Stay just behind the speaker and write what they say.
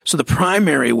So the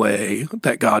primary way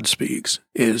that God speaks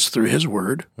is through his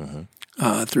word,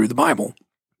 through the Bible.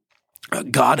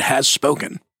 God has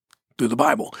spoken through the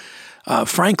Bible.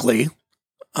 Frankly,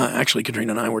 actually,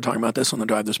 Katrina and I were talking about this on the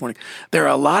drive this morning. There are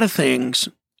a lot of things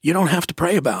you don't have to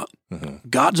pray about.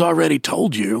 God's already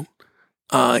told you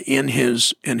in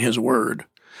his word.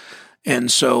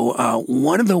 And so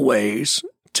one of the ways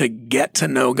to get to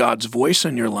know God's voice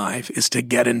in your life is to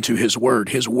get into his word.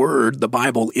 His word, the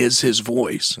Bible, is his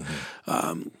voice.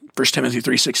 1 Timothy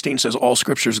 3:16 says all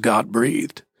scripture is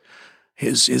God-breathed.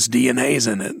 His DNA is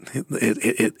in it.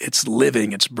 It's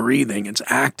living, it's breathing, it's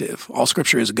active. All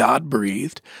scripture is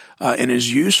God-breathed and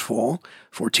is useful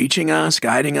for teaching us,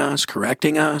 guiding us,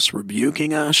 correcting us,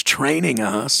 rebuking us, training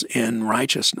us in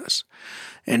righteousness.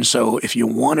 And so if you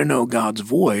want to know God's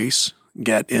voice,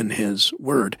 get in his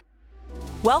word.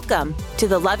 Welcome to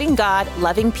the Loving God,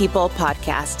 Loving People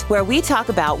podcast, where we talk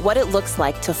about what it looks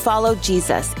like to follow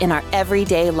Jesus in our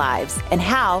everyday lives and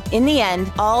how, in the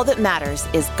end, all that matters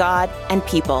is God and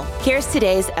people. Here's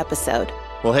today's episode.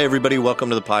 Well, hey, everybody. Welcome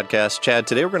to the podcast. Chad,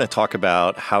 today we're going to talk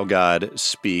about how God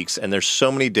speaks, and there's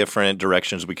so many different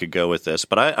directions we could go with this,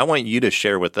 but I want you to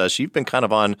share with us. You've been kind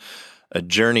of on a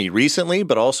journey recently,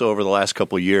 but also over the last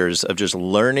couple of years of just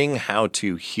learning how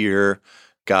to hear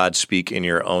God speak in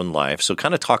your own life. So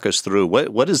kind of talk us through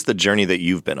what is the journey that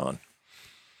you've been on?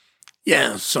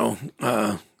 Yeah, so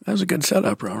that was a good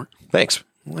setup, Robert. Thanks.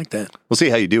 I like that. We'll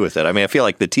see how you do with it. I mean, I feel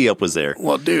like the tee up was there.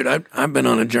 Well, dude, I've been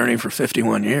on a journey for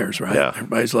 51 years, right? Yeah.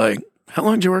 Everybody's like, how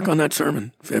long did you work on that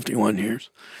sermon? 51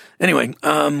 years. Anyway,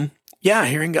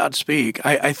 hearing God speak.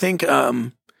 I think,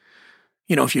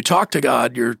 if you talk to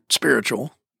God, you're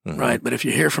spiritual, right? But if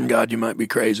you hear from God, you might be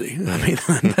crazy. I mean,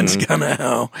 that's kind of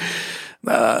how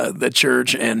the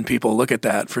church and people look at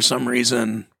that. For some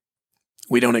reason,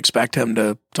 we don't expect him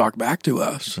to talk back to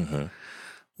us.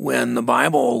 When the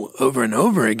Bible over and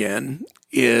over again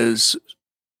is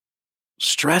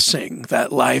stressing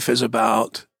that life is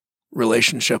about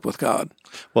relationship with God.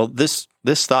 Well, this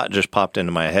thought just popped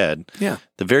into my head. Yeah.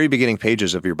 The very beginning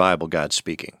pages of your Bible, God's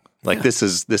speaking. This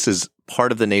is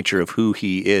part of the nature of who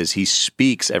he is. He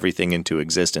speaks everything into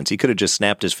existence. He could have just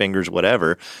snapped his fingers,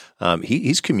 whatever.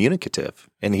 He's communicative,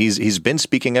 and he's been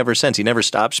speaking ever since. He never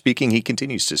stopped speaking. He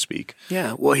continues to speak.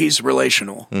 Yeah, well, he's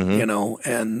relational,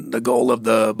 and the goal of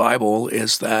the Bible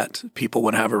is that people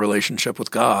would have a relationship with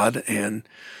God and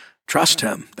trust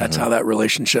him. That's how that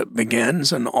relationship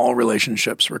begins, and all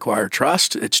relationships require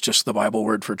trust. It's just the Bible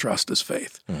word for trust is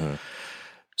faith.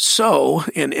 So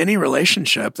in any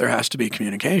relationship, there has to be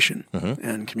communication,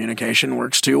 and communication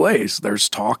works two ways. There's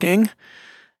talking,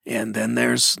 and then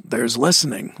there's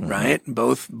listening, right?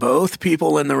 Both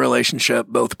people in the relationship,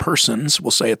 both persons,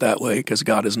 we'll say it that way because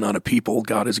God is not a people,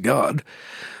 God is God.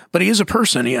 But he is a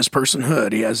person. He has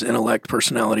personhood. He has intellect,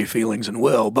 personality, feelings, and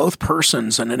will. Both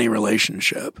persons in any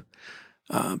relationship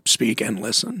speak and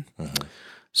listen.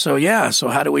 So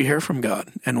how do we hear from God?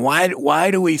 And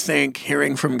why do we think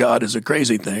hearing from God is a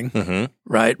crazy thing,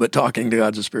 right? But talking to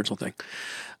God's a spiritual thing?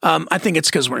 I think it's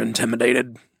because we're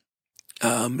intimidated.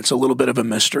 It's a little bit of a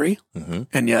mystery,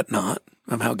 and yet not,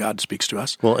 of how God speaks to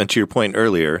us. Well, and to your point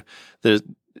earlier,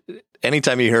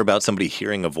 anytime you hear about somebody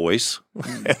hearing a voice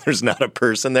and there's not a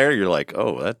person there, you're like,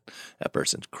 oh, that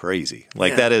person's crazy.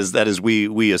 That is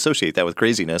we associate that with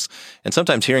craziness. And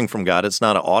sometimes hearing from God, it's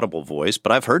not an audible voice,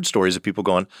 but I've heard stories of people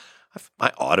going,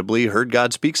 I audibly heard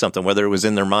God speak something, whether it was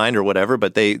in their mind or whatever,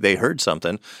 but they heard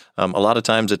something. A lot of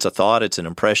times it's a thought, it's an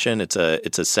impression, it's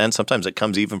a sense. Sometimes it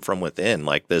comes even from within,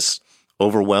 like this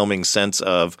overwhelming sense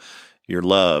of you're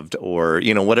loved, or,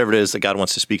 whatever it is that God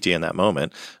wants to speak to you in that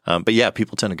moment. But yeah,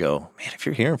 people tend to go, man, if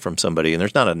you're hearing from somebody and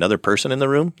there's not another person in the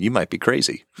room, you might be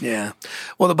crazy. Yeah.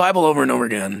 Well, the Bible over and over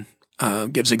again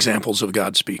gives examples of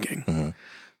God speaking.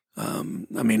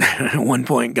 At one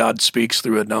point, God speaks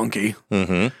through a donkey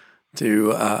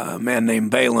to a man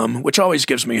named Balaam, which always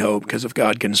gives me hope, because if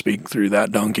God can speak through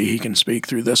that donkey, he can speak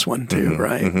through this one too,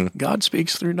 right? God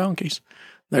speaks through donkeys.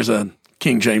 There's a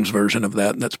King James version of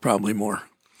that that's probably more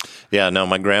Yeah, no,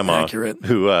 my grandma, accurate.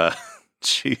 who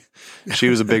she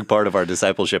was a big part of our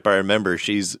discipleship. I remember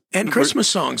and Christmas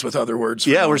songs with other words.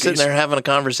 Yeah, we're sitting there having a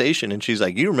conversation, and she's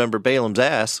like, "You remember Balaam's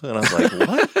ass?" And I was like,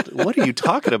 "What? What are you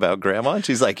talking about, Grandma?" And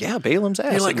she's like, "Yeah, Balaam's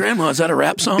ass." You're like, "Grandma, is that a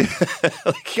rap song?"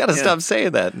 You got to stop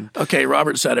saying that. Okay,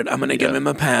 Robert said it. I'm going to give him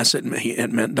a pass. It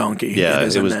meant donkey. Yeah, it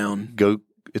is a noun.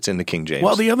 It's in the King James.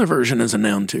 Well, the other version is a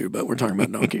noun too, but we're talking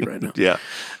about donkey right now. Yeah.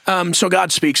 So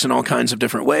God speaks in all kinds of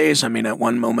different ways. I mean, at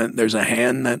one moment, there's a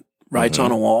hand that writes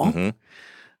on a wall.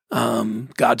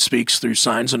 God speaks through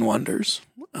signs and wonders.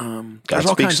 God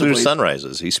speaks through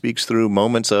sunrises. He speaks through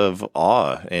moments of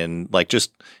awe. And like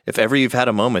just if ever you've had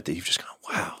a moment that you've just gone,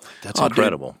 wow, that's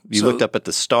incredible. Dude. You looked up at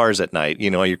the stars at night,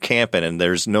 you're camping and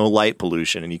there's no light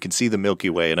pollution and you can see the Milky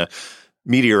Way and a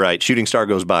meteorite, shooting star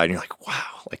goes by and you're like,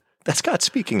 wow, like that's God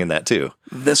speaking in that too.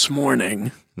 This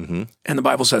morning, and the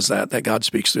Bible says that God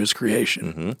speaks through his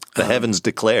creation. The heavens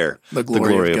declare the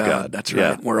glory of God. That's right.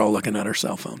 Yeah. We're all looking at our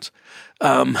cell phones.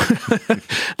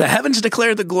 The heavens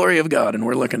declare the glory of God, and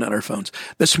we're looking at our phones.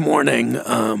 This morning,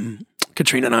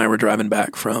 Katrina and I were driving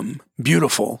back from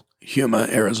beautiful Yuma,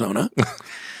 Arizona.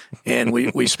 And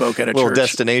we spoke at a little church.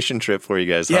 Destination trip for you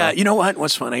guys. Yeah, huh? You know what?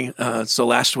 What's funny? So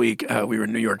last week we were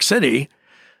in New York City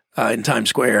in Times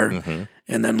Square,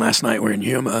 and then last night we're in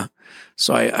Yuma.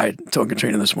 So I told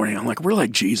Katrina this morning, I'm like, we're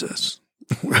like Jesus.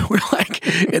 We're like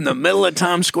in the middle of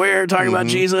Times Square talking about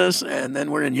Jesus, and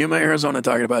then we're in Yuma, Arizona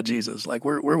talking about Jesus. Like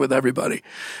we're with everybody.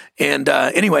 And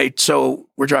anyway, so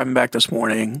we're driving back this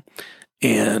morning,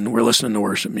 and we're listening to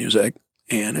worship music,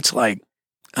 and it's like,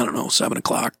 I don't know, 7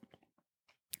 o'clock.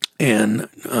 And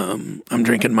I'm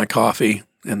drinking my coffee,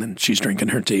 and then she's drinking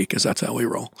her tea because that's how we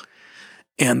roll.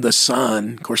 And the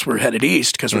sun, of course, we're headed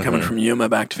east because we're coming from Yuma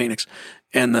back to Phoenix,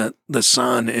 and the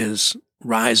sun is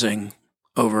rising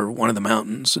over one of the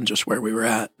mountains and just where we were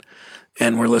at.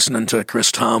 And we're listening to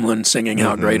Chris Tomlin singing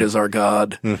How Great Is Our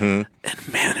God. And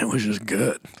man, it was just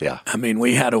good. Yeah. I mean,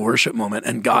 we had a worship moment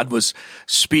and God was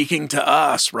speaking to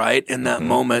us, right, in that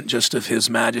moment just of his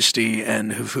majesty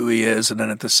and of who he is. And then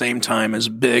at the same time, as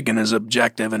big and as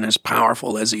objective and as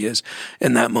powerful as he is.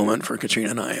 In that moment for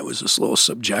Katrina and I, it was this little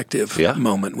subjective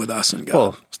moment with us and God.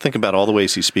 Well, think about all the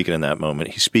ways he's speaking in that moment.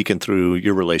 He's speaking through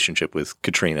your relationship with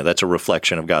Katrina. That's a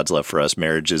reflection of God's love for us.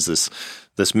 Marriage is this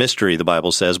mystery, the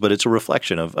Bible says, but it's a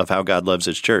reflection of how God loves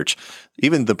his church.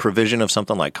 Even the provision of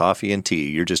something like coffee and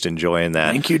tea, you're just enjoying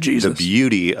that. Thank you, Jesus. The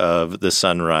beauty of the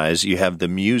sunrise. You have the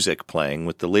music playing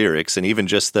with the lyrics and even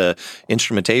just the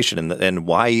instrumentation and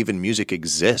why even music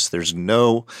exists. There's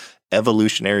no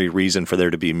evolutionary reason for there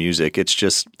to be music. It's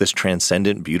just this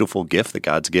transcendent, beautiful gift that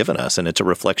God's given us, and it's a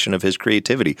reflection of his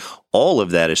creativity. All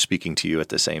of that is speaking to you at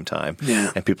the same time.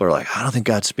 Yeah. And people are like, I don't think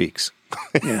God speaks.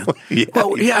 Yeah.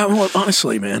 Well,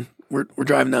 honestly, man, we're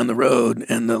driving down the road,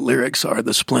 and the lyrics are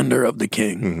the splendor of the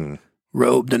King,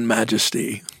 robed in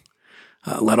majesty.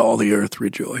 Let all the earth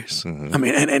rejoice. I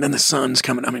mean, and then the sun's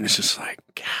coming. I mean, it's just like,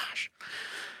 gosh.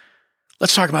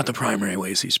 Let's talk about the primary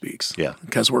ways he speaks. Yeah.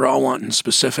 Because we're all wanting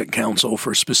specific counsel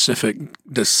for specific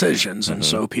decisions. And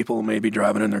so people may be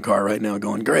driving in their car right now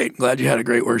going, great, glad you had a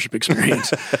great worship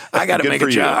experience. I got to make a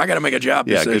job. I got to make a job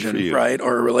decision, right?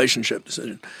 Or a relationship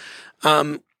decision.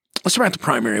 Let's talk about the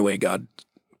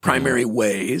primary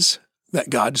ways that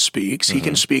God speaks. He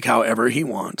can speak however he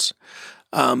wants.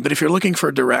 But if you're looking for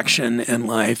direction in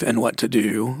life and what to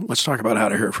do, let's talk about how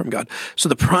to hear from God. So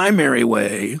the primary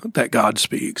way that God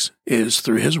speaks is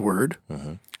through his word,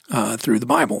 through the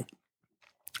Bible.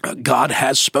 God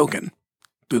has spoken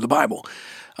through the Bible.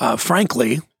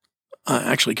 Frankly,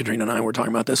 actually, Katrina and I were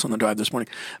talking about this on the drive this morning.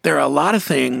 There are a lot of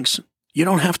things you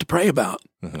don't have to pray about.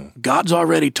 God's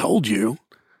already told you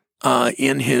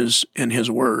in his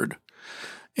word.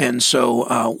 And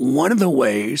so one of the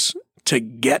ways to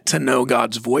get to know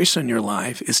God's voice in your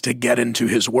life is to get into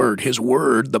his word. His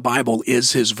word, the Bible,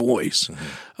 is his voice.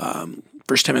 1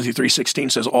 Timothy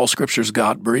 3:16 says all scripture is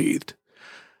God-breathed.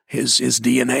 His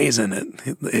DNA is in it.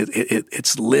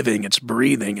 It's living, it's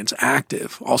breathing, it's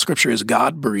active. All scripture is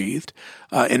God-breathed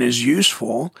and is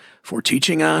useful for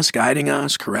teaching us, guiding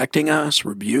us, correcting us,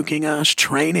 rebuking us,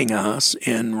 training us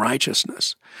in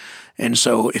righteousness. And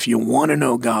so if you want to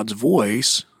know God's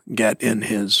voice, get in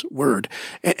his word.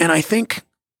 And I think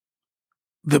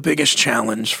the biggest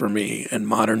challenge for me in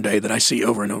modern day that I see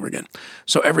over and over again.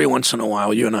 So every once in a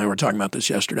while, you and I were talking about this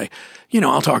yesterday,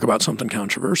 I'll talk about something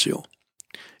controversial.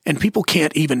 And people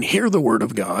can't even hear the word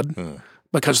of God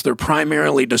because they're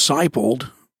primarily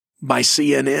discipled by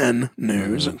CNN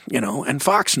News, and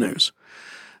Fox News.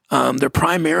 They're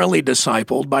primarily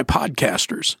discipled by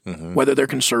podcasters, whether they're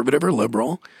conservative or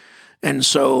liberal. And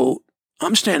so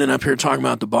I'm standing up here talking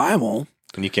about the Bible.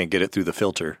 And you can't get it through the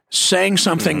filter. Saying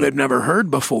something they've never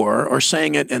heard before or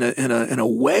saying it in a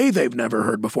way they've never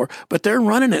heard before, but they're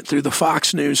running it through the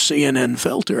Fox News, CNN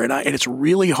filter. And it's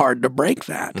really hard to break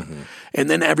that. And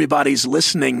then everybody's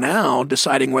listening now,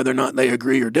 deciding whether or not they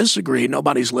agree or disagree.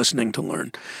 Nobody's listening to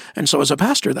learn. And so as a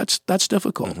pastor, that's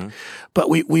difficult. But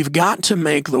we've got to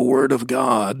make the word of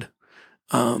God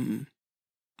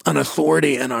an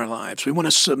authority in our lives. We want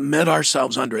to submit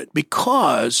ourselves under it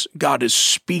because God is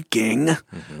speaking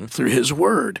through his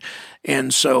word.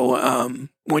 And so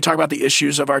when we talk about the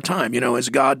issues of our time, is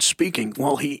God speaking?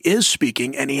 Well, he is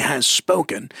speaking and he has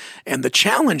spoken. And the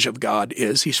challenge of God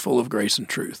is he's full of grace and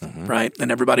truth, right?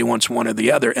 And everybody wants one or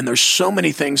the other. And there's so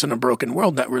many things in a broken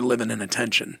world that we're living in a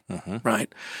tension,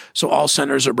 right? So all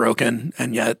sinners are broken,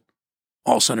 and yet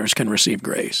all sinners can receive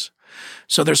grace.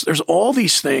 So there's all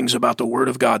these things about the Word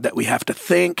of God that we have to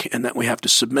think and that we have to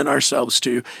submit ourselves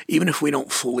to, even if we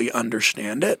don't fully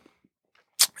understand it.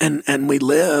 And we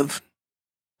live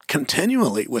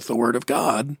continually with the Word of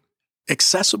God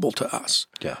accessible to us.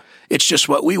 Yeah. It's just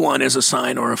what we want is a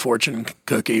sign or a fortune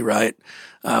cookie, right?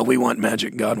 We want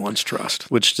magic. God wants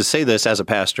trust. Which, to say this as a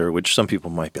pastor, which some people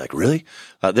might be like, really?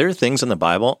 There are things in the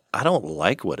Bible, I don't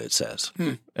like what it says.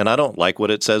 And I don't like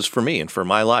what it says for me and for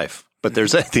my life. But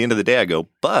there's at the end of the day, I go,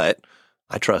 but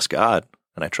I trust God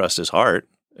and I trust his heart.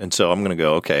 And so I'm going to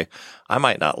go, okay, I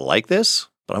might not like this,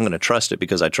 but I'm going to trust it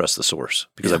because I trust the source,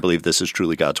 because I believe this is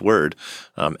truly God's word.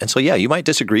 And so, you might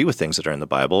disagree with things that are in the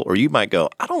Bible, or you might go,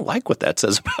 I don't like what that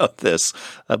says about this.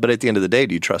 But at the end of the day,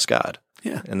 do you trust God?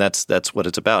 Yeah. And that's what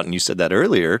it's about. And you said that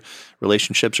earlier,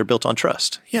 relationships are built on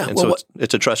trust. Yeah. And so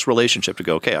it's a trust relationship to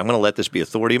go, okay, I'm going to let this be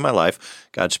authority in my life.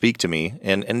 God speak to me.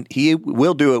 And he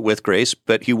will do it with grace,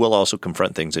 but he will also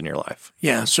confront things in your life.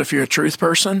 Yeah. So if you're a truth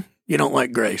person, you don't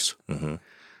like grace.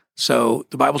 So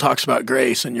the Bible talks about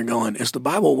grace, and you're going, is the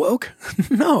Bible woke?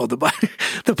 No, the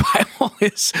Bible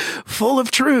is full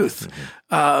of truth.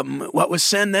 What was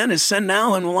sin then is sin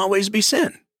now and will always be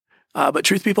sin. But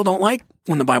truth people don't like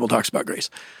when the Bible talks about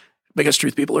grace, because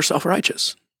truth people are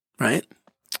self-righteous, right?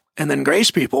 And then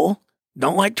grace people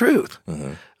don't like truth.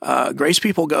 Grace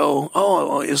people go,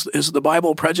 oh, is the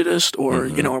Bible prejudiced, or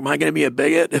am I going to be a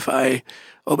bigot if I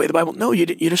obey the Bible? No, you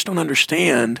just don't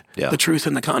understand the truth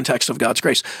in the context of God's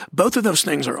grace. Both of those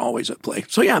things are always at play.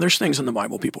 So there's things in the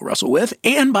Bible people wrestle with.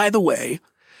 And by the way,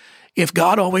 if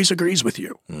God always agrees with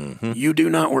you, you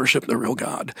do not worship the real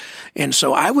God. And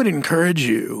so I would encourage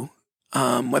you,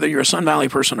 whether you're a Sun Valley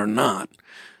person or not,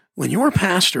 when your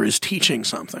pastor is teaching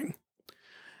something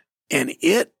and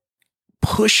it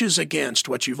pushes against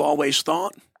what you've always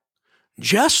thought,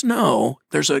 just know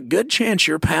there's a good chance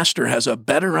your pastor has a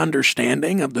better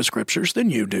understanding of the scriptures than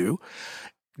you do.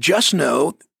 Just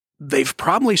know they've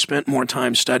probably spent more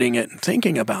time studying it and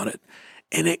thinking about it.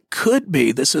 And it could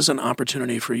be this is an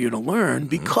opportunity for you to learn,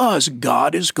 because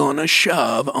God is going to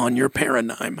shove on your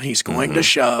paradigm. He's going to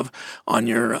shove on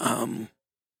your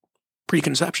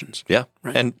preconceptions. Yeah.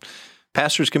 Right? And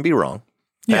pastors can be wrong.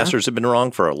 Pastors have been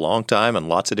wrong for a long time and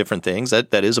lots of different things.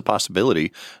 That is a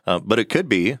possibility. But it could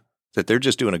be that they're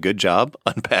just doing a good job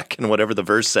unpacking whatever the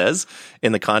verse says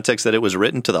in the context that it was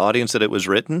written, to the audience that it was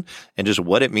written, and just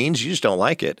what it means. You just don't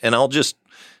like it. And I'll just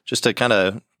to kind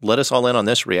of let us all in on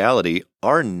this reality,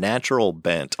 our natural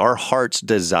bent, our heart's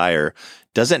desire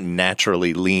doesn't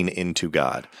naturally lean into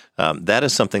God. That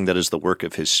is something that is the work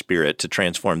of his Spirit to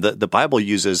transform. The Bible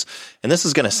uses, and this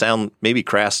is going to sound maybe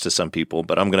crass to some people,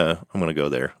 but I'm gonna go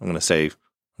there. I'm gonna say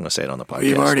it on the podcast.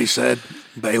 You've already said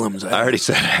Balaam's ass. I already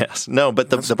said ass. No, but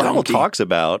the Bible talks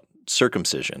about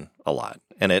circumcision a lot,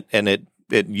 and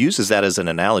it uses that as an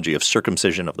analogy of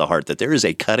circumcision of the heart, that there is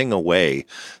a cutting away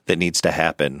that needs to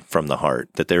happen from the heart,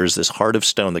 that there is this heart of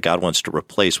stone that God wants to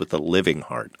replace with a living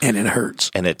heart. And it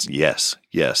hurts. And it's,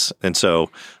 yes. And so,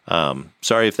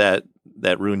 sorry if that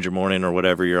ruined your morning or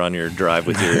whatever. You're on your drive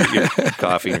with your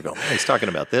coffee and you're going, he's talking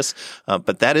about this.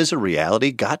 But that is a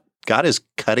reality. God is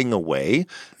cutting away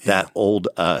that old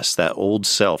us, that old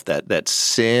self, that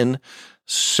sin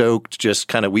soaked, just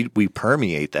kind of, we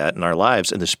permeate that in our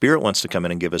lives, and the Spirit wants to come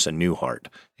in and give us a new heart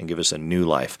and give us a new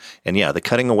life. And the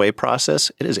cutting away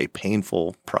process, it is a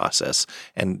painful process.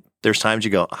 And there's times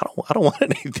you go, I don't want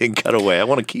anything cut away. I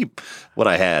want to keep what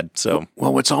I had. So,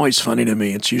 well, what's always funny to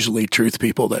me, it's usually truth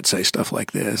people that say stuff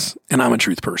like this, and I'm a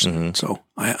truth person, so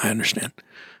I understand.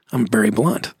 I'm very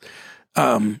blunt.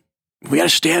 We got to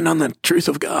stand on the truth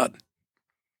of God.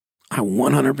 I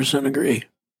 100% agree.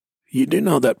 You do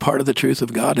know that part of the truth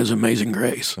of God is amazing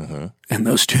grace. And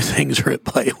those two things are at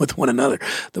play with one another.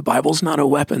 The Bible's not a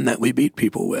weapon that we beat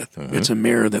people with. It's a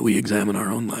mirror that we examine our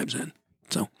own lives in.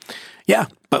 So,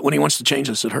 but when he wants to change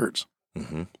us, it hurts.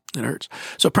 It hurts.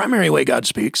 So primary way God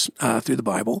speaks through the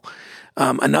Bible.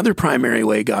 Another primary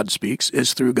way God speaks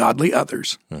is through godly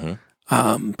others.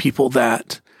 People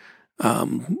that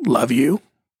love you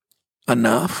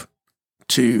enough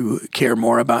to care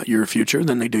more about your future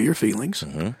than they do your feelings.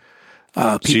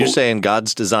 So you're saying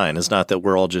God's design is not that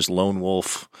we're all just lone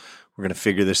wolf, we're going to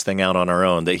figure this thing out on our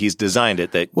own, that he's designed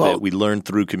it, that we learn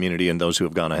through community and those who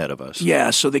have gone ahead of us. Yeah,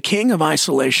 so the king of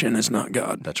isolation is not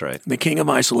God. That's right. The king of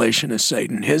isolation is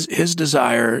Satan. His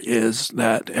desire is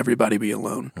that everybody be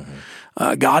alone.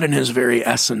 God in his very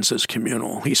essence is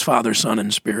communal. He's Father, Son,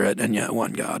 and Spirit, and yet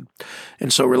one God.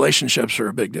 And so relationships are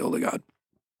a big deal to God.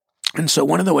 And so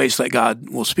one of the ways that God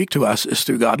will speak to us is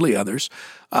through godly others,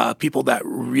 people that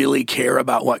really care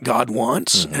about what God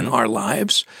wants in our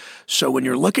lives. So when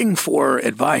you're looking for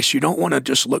advice, you don't want to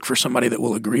just look for somebody that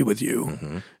will agree with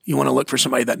you. You want to look for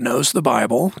somebody that knows the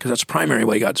Bible, because that's the primary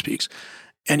way God speaks.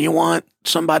 And you want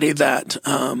somebody that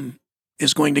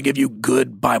is going to give you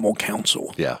good Bible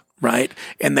counsel. Yeah. Right?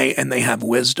 And they have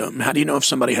wisdom. How do you know if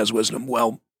somebody has wisdom?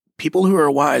 Well, people who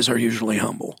are wise are usually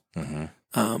humble.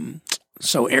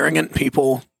 So arrogant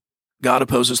people, God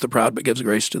opposes the proud but gives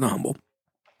grace to the humble.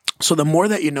 So the more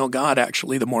that you know God,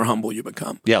 actually, the more humble you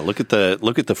become. Yeah, look at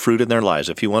the fruit in their lives.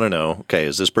 If you want to know, okay,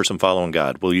 is this person following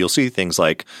God? Well, you'll see things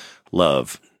like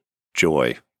love,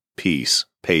 joy, peace,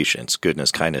 patience,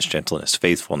 goodness, kindness, gentleness,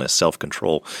 faithfulness,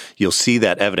 self-control. You'll see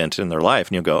that evident in their life,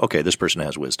 and you'll go, okay, this person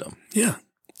has wisdom. Yeah,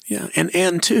 yeah,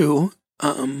 and too,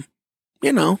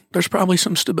 there's probably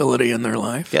some stability in their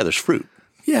life. Yeah, there's fruit.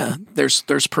 Yeah, there's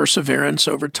perseverance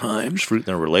over time. There's fruit in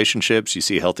their relationships. You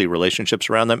see healthy relationships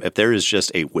around them. If there is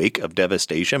just a wake of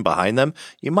devastation behind them,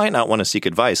 you might not want to seek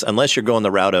advice unless you're going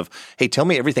the route of, hey, tell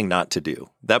me everything not to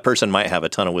do. That person might have a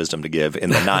ton of wisdom to give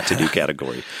in the not to do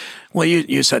category. Well,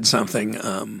 you said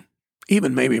something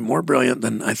even maybe more brilliant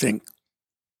than I think.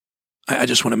 I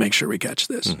just want to make sure we catch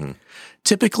this.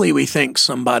 Typically, we think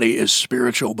somebody is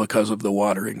spiritual because of the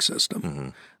watering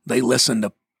system. They listen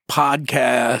to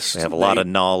podcasts. They have a lot of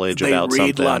knowledge about something. They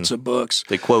read lots of books.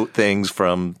 They quote things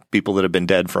from people that have been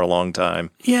dead for a long time.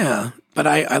 Yeah, but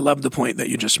I love the point that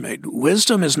you just made.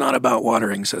 Wisdom is not about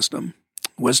watering system.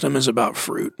 Wisdom is about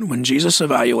fruit. When Jesus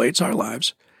evaluates our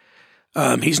lives,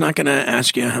 he's not going to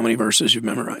ask you how many verses you've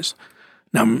memorized.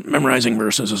 Now, memorizing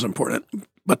verses is important,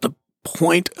 but the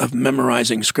point of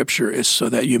memorizing Scripture is so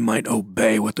that you might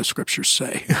obey what the Scriptures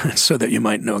say, so that you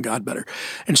might know God better.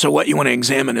 And so what you want to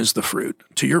examine is the fruit.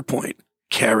 To your point,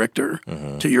 character.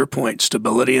 To your point,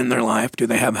 stability in their life. Do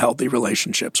they have healthy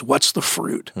relationships? What's the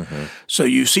fruit? So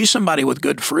you see somebody with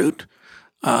good fruit,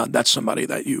 that's somebody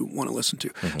that you want to listen to.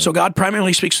 So God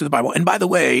primarily speaks through the Bible. And by the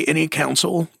way, any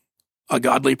counsel a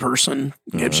godly person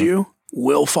gives you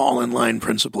will fall in line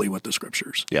principally with the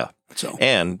Scriptures. Yeah. So,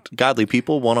 and godly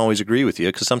people won't always agree with you,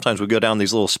 because sometimes we go down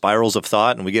these little spirals of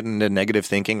thought and we get into negative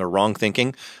thinking or wrong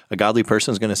thinking. A godly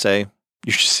person is going to say,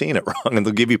 you're just seeing it wrong, and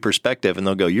they'll give you perspective, and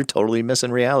they'll go, you're totally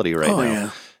missing reality right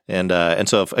now. Yeah. And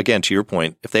so, again, to your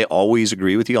point, if they always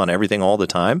agree with you on everything all the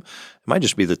time, it might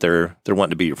just be that they're wanting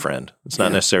to be your friend. It's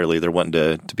not necessarily they're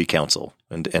wanting to be counsel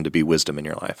and to be wisdom in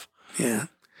your life. Yeah.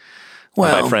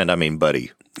 Well, and by friend, I mean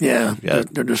buddy. Yeah.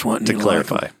 They're just wanting to you to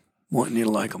clarify. Like them, wanting you to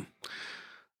like them.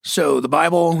 So the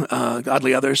Bible,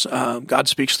 godly others, God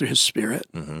speaks through His Spirit.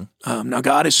 Now,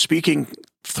 God is speaking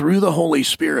through the Holy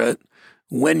Spirit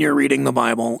when you're reading the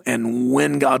Bible and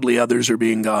when godly others are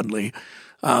being godly.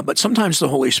 But sometimes the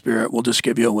Holy Spirit will just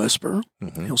give you a whisper.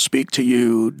 He'll speak to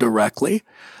you directly.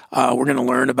 We're going to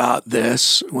learn about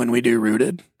this when we do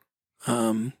Rooted.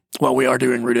 Well, we are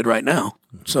doing Rooted right now,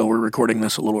 so we're recording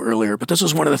this a little earlier. But this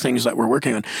is one of the things that we're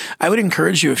working on. I would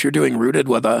encourage you, if you're doing Rooted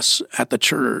with us at the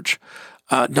church,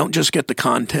 don't just get the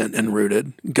content in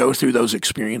Rooted. Go through those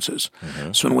experiences.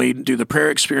 So when we do the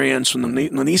prayer experience,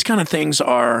 when these kind of things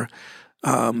are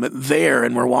there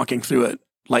and we're walking through it,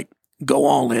 like, go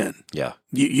all in. Yeah.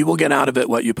 You will get out of it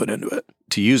what you put into it.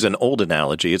 To use an old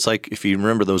analogy, it's like if you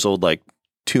remember those old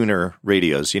tuner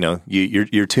radios,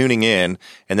 you're tuning in,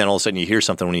 and then all of a sudden you hear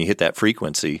something when you hit that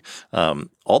frequency.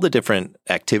 All the different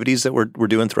activities that we're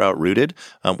doing throughout Rooted,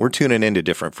 we're tuning into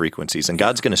different frequencies, and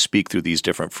God's going to speak through these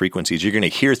different frequencies. You're going to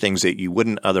hear things that you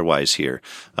wouldn't otherwise hear.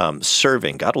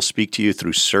 Serving, God will speak to you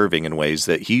through serving in ways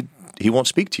that He won't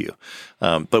speak to you.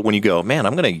 But when you go, man,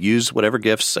 I'm going to use whatever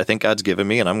gifts I think God's given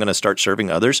me, and I'm going to start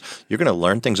serving others, you're going to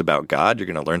learn things about God. You're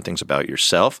going to learn things about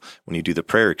yourself. When you do the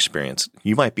prayer experience,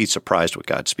 you might be surprised what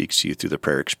God speaks to you through the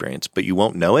prayer experience, but you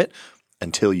won't know it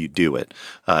until you do it.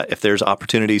 If there's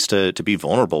opportunities to be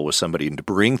vulnerable with somebody and to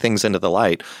bring things into the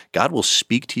light, God will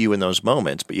speak to you in those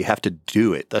moments, but you have to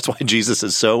do it. That's why Jesus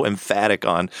is so emphatic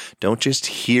on, don't just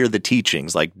hear the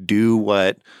teachings, do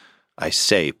what I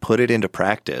say, put it into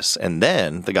practice, and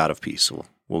then the God of peace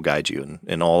will guide you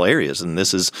in all areas. And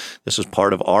this is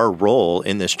part of our role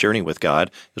in this journey with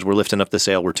God, is we're lifting up the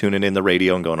sail, we're tuning in the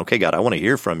radio and going, okay, God, I want to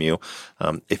hear from you.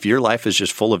 If your life is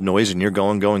just full of noise and you're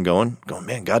going,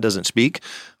 man, God doesn't speak,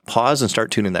 pause and start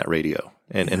tuning that radio,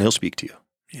 and He'll speak to you.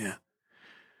 Yeah.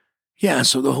 Yeah,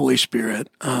 so the Holy Spirit,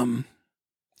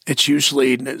 it's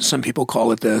usually, some people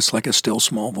call it this, like a still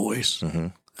small voice.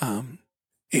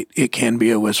 It can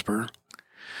be a whisper.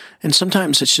 And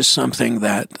sometimes it's just something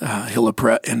that he'll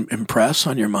impress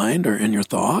on your mind or in your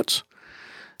thoughts.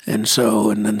 And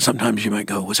then sometimes you might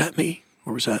go, was that me?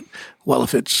 Or was that? Well,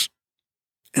 if it's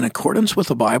in accordance with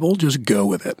the Bible, just go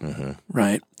with it,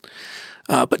 right?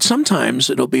 But sometimes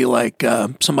it'll be like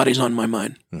somebody's on my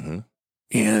mind.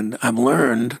 And I've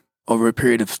learned over a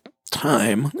period of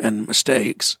time and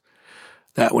mistakes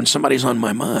that when somebody's on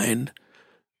my mind,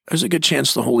 there's a good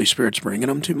chance the Holy Spirit's bringing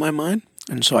them to my mind.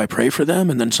 And so I pray for them.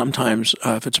 And then sometimes,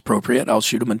 if it's appropriate, I'll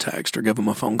shoot them a text or give them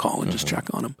a phone call and just check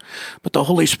on them. But the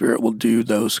Holy Spirit will do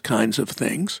those kinds of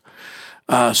things.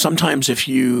 Sometimes if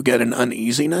you get an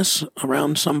uneasiness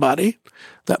around somebody,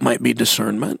 that might be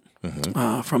discernment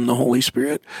from the Holy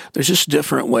Spirit. There's just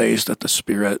different ways that the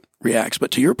Spirit reacts.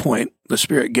 But to your point, the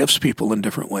Spirit gifts people in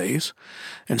different ways.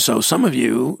 And so some of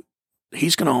you,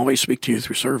 He's going to always speak to you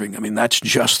through serving. I mean, that's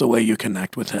just the way you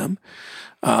connect with Him.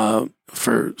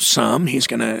 For some, He's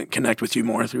going to connect with you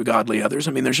more through godly others.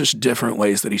 I mean, there's just different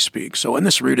ways that He speaks. So in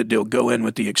this Rooted deal, go in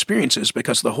with the experiences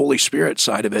because the Holy Spirit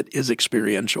side of it is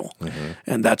experiential.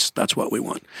 And that's what we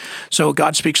want. So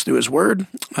God speaks through His Word.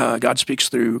 God speaks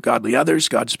through godly others.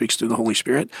 God speaks through the Holy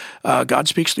Spirit. God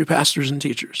speaks through pastors and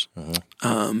teachers.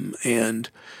 And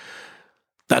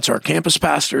that's our campus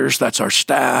pastors. That's our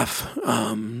staff.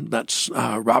 That's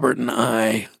Robert and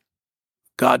I.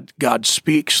 God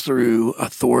speaks through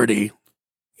authority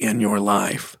in your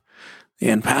life,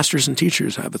 and pastors and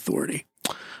teachers have authority.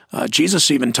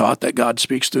 Jesus even taught that God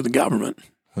speaks through the government,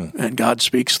 and God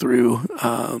speaks through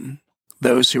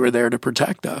those who are there to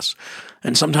protect us.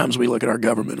 And sometimes we look at our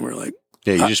government and we're like,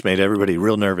 yeah, you just made everybody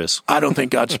real nervous. I don't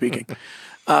think God's speaking.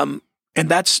 And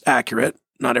that's accurate.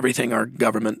 Not everything our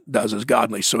government does is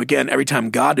godly. So again, every time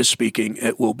God is speaking,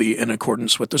 it will be in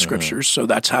accordance with the Scriptures. So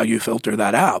that's how you filter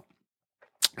that out.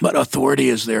 But authority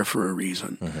is there for a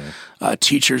reason.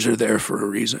 Teachers are there for a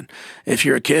reason. If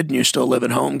you're a kid and you still live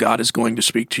at home, God is going to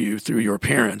speak to you through your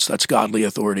parents. That's godly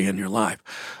authority in your life.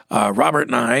 Robert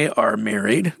and I are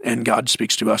married, and God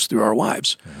speaks to us through our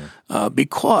wives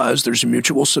because there's a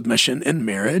mutual submission in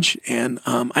marriage, and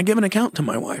I give an account to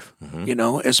my wife. You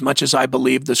know, as much as I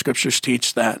believe the Scriptures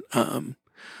teach that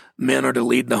men are to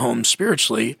lead the home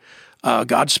spiritually,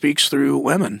 God speaks through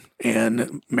women,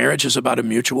 and marriage is about a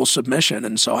mutual submission.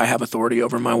 And so I have authority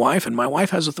over my wife, and my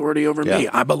wife has authority over me.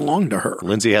 I belong to her.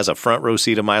 Lindsay has a front row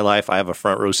seat of my life. I have a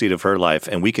front row seat of her life,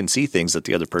 and we can see things that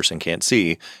the other person can't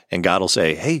see. And God will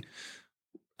say, "Hey,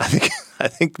 I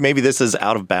think maybe this is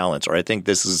out of balance, or I think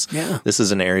this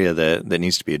is an area that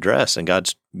needs to be addressed." And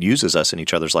God uses us in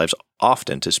each other's lives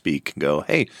often to speak and go,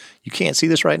 "Hey, you can't see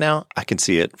this right now. I can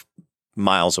see it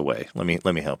miles away. Let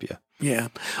me help you." Yeah.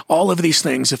 All of these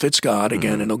things, if it's God,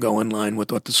 again, it'll go in line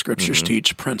with what the Scriptures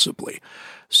teach principally.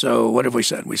 So what have we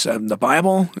said? We said the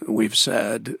Bible. We've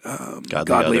said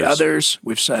godly others.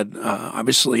 We've said,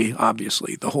 obviously,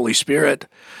 the Holy Spirit.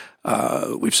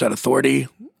 We've said authority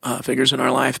figures in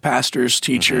our life, pastors,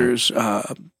 teachers,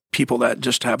 people that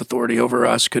just have authority over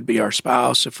us. Could be our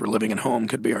spouse. If we're living at home,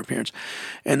 could be our parents.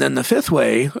 And then the fifth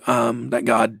way that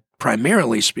God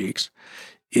primarily speaks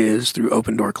is through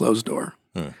open door, closed door.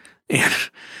 And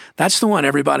that's the one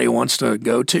everybody wants to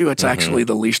go to. It's actually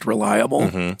the least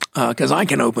reliable because I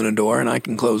can open a door and I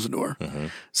can close a door.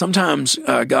 Sometimes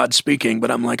God's speaking, but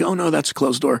I'm like, oh, no, that's a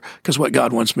closed door because what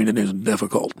God wants me to do is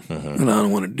difficult, and I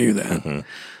don't want to do that.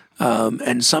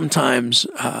 And sometimes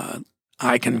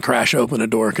I can crash open a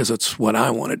door because it's what I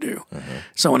want to do.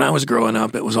 So when I was growing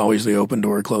up, it was always the open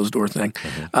door, closed door thing.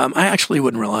 I actually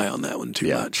wouldn't rely on that one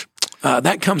too much.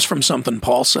 That comes from something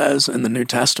Paul says in the New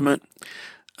Testament.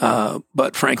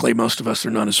 But frankly, most of us are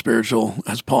not as spiritual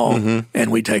as Paul,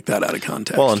 and we take that out of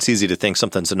context. Well, it's easy to think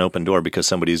something's an open door because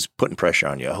somebody's putting pressure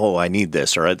on you. Oh, I need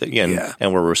this, or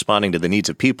and we're responding to the needs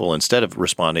of people instead of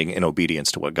responding in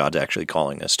obedience to what God's actually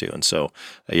calling us to. And so,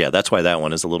 that's why that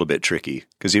one is a little bit tricky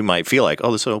because you might feel like,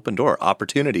 oh, this is an open door,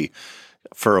 opportunity.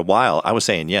 For a while, I was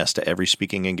saying yes to every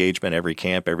speaking engagement, every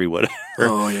camp, every whatever.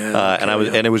 Oh yeah,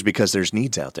 and it was because there's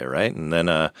needs out there, right? And then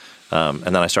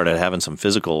I started having some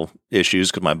physical issues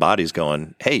because my body's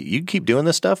going, "Hey, you keep doing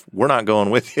this stuff, we're not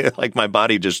going with you." Like my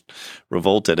body just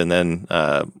revolted, and then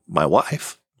my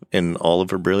wife, in all of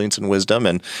her brilliance and wisdom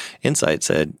and insight,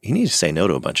 said, "You need to say no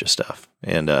to a bunch of stuff,"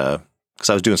 and because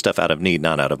I was doing stuff out of need,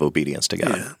 not out of obedience to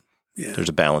God. Yeah. There's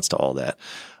a balance to all that.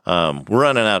 We're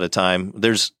running out of time.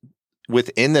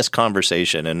 within this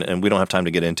conversation, and we don't have time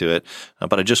to get into it,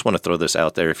 but I just want to throw this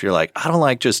out there. If you're like, I don't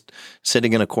like just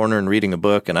sitting in a corner and reading a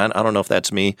book, and I don't know if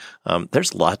that's me,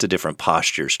 there's lots of different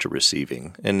postures to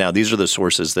receiving. And now these are the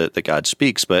sources that God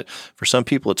speaks, but for some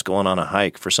people it's going on a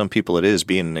hike. For some people it is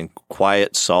being in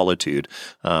quiet solitude.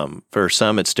 For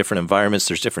some it's different environments.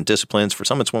 There's different disciplines. For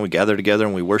some it's when we gather together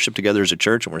and we worship together as a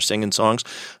church and we're singing songs.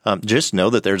 Just know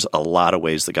that there's a lot of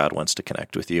ways that God wants to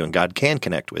connect with you, and God can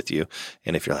connect with you.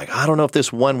 And if you're like, I don't know if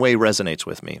this one way resonates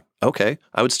with me, okay,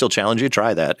 I would still challenge you to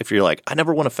try that. If you're like, I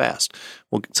never want to fast,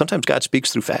 well, sometimes God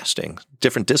speaks through fasting,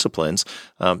 different disciplines.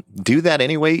 Do that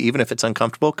anyway, even if it's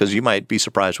uncomfortable, because you might be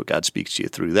surprised what God speaks to you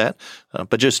through that.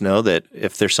 But just know that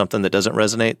if there's something that doesn't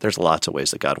resonate, there's lots of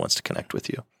ways that God wants to connect with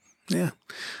you. Yeah.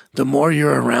 The more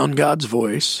you're around God's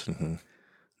voice,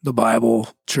 the Bible,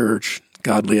 church,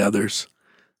 godly others,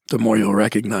 the more you'll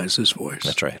recognize his voice.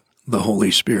 That's right. The Holy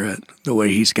Spirit, the way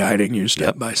he's guiding you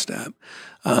step by step.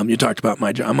 You talked about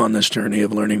my job. I'm on this journey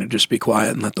of learning to just be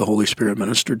quiet and let the Holy Spirit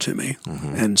minister to me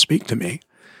and speak to me.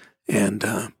 And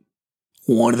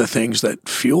one of the things that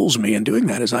fuels me in doing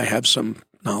that is I have some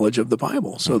knowledge of the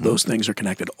Bible. So those things are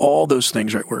connected. All those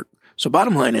things are at work. So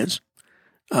bottom line is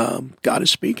God is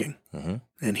speaking.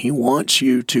 And he wants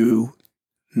you to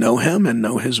know him and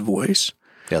know his voice.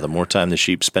 Yeah, the more time the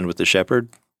sheep spend with the shepherd,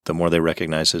 the more they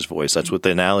recognize his voice. That's what the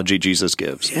analogy Jesus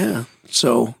gives. Yeah.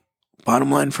 So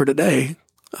bottom line for today,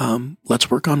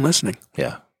 let's work on listening.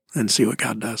 Yeah. And see what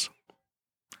God does.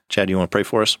 Chad, you want to pray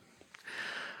for us?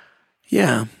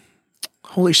 Yeah.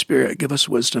 Holy Spirit, give us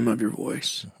wisdom of your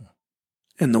voice.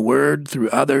 In the word, through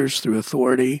others, through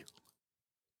authority,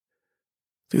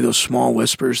 through those small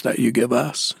whispers that you give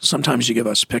us. Sometimes you give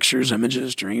us pictures,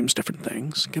 images, dreams, different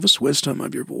things. Give us wisdom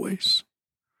of your voice.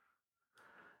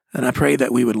 And I pray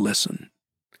that we would listen.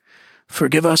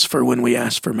 Forgive us for when we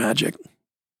ask for magic.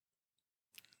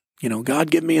 You know, God,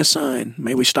 give me a sign.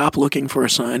 May we stop looking for a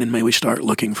sign and may we start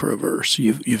looking for a verse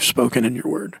you've spoken in your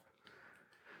word.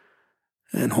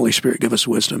 And Holy Spirit, give us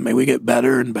wisdom. May we get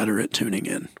better and better at tuning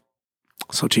in.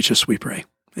 So teach us, we pray.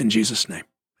 In Jesus' name,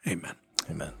 amen.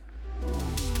 Amen.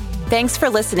 Thanks for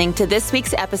listening to this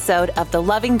week's episode of the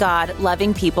Loving God,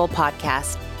 Loving People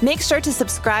podcast. Make sure to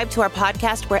subscribe to our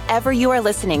podcast wherever you are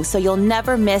listening so you'll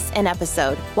never miss an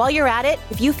episode. While you're at it,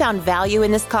 if you found value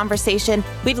in this conversation,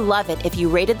 we'd love it if you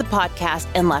rated the podcast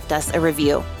and left us a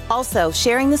review. Also,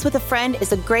 sharing this with a friend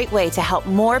is a great way to help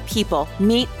more people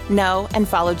meet, know, and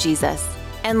follow Jesus.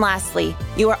 And lastly,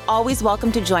 you are always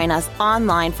welcome to join us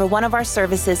online for one of our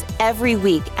services every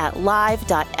week at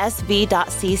live.sv.cc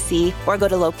or go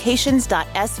to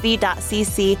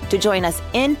locations.sv.cc to join us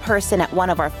in person at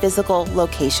one of our physical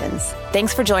locations.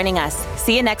 Thanks for joining us.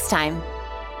 See you next time.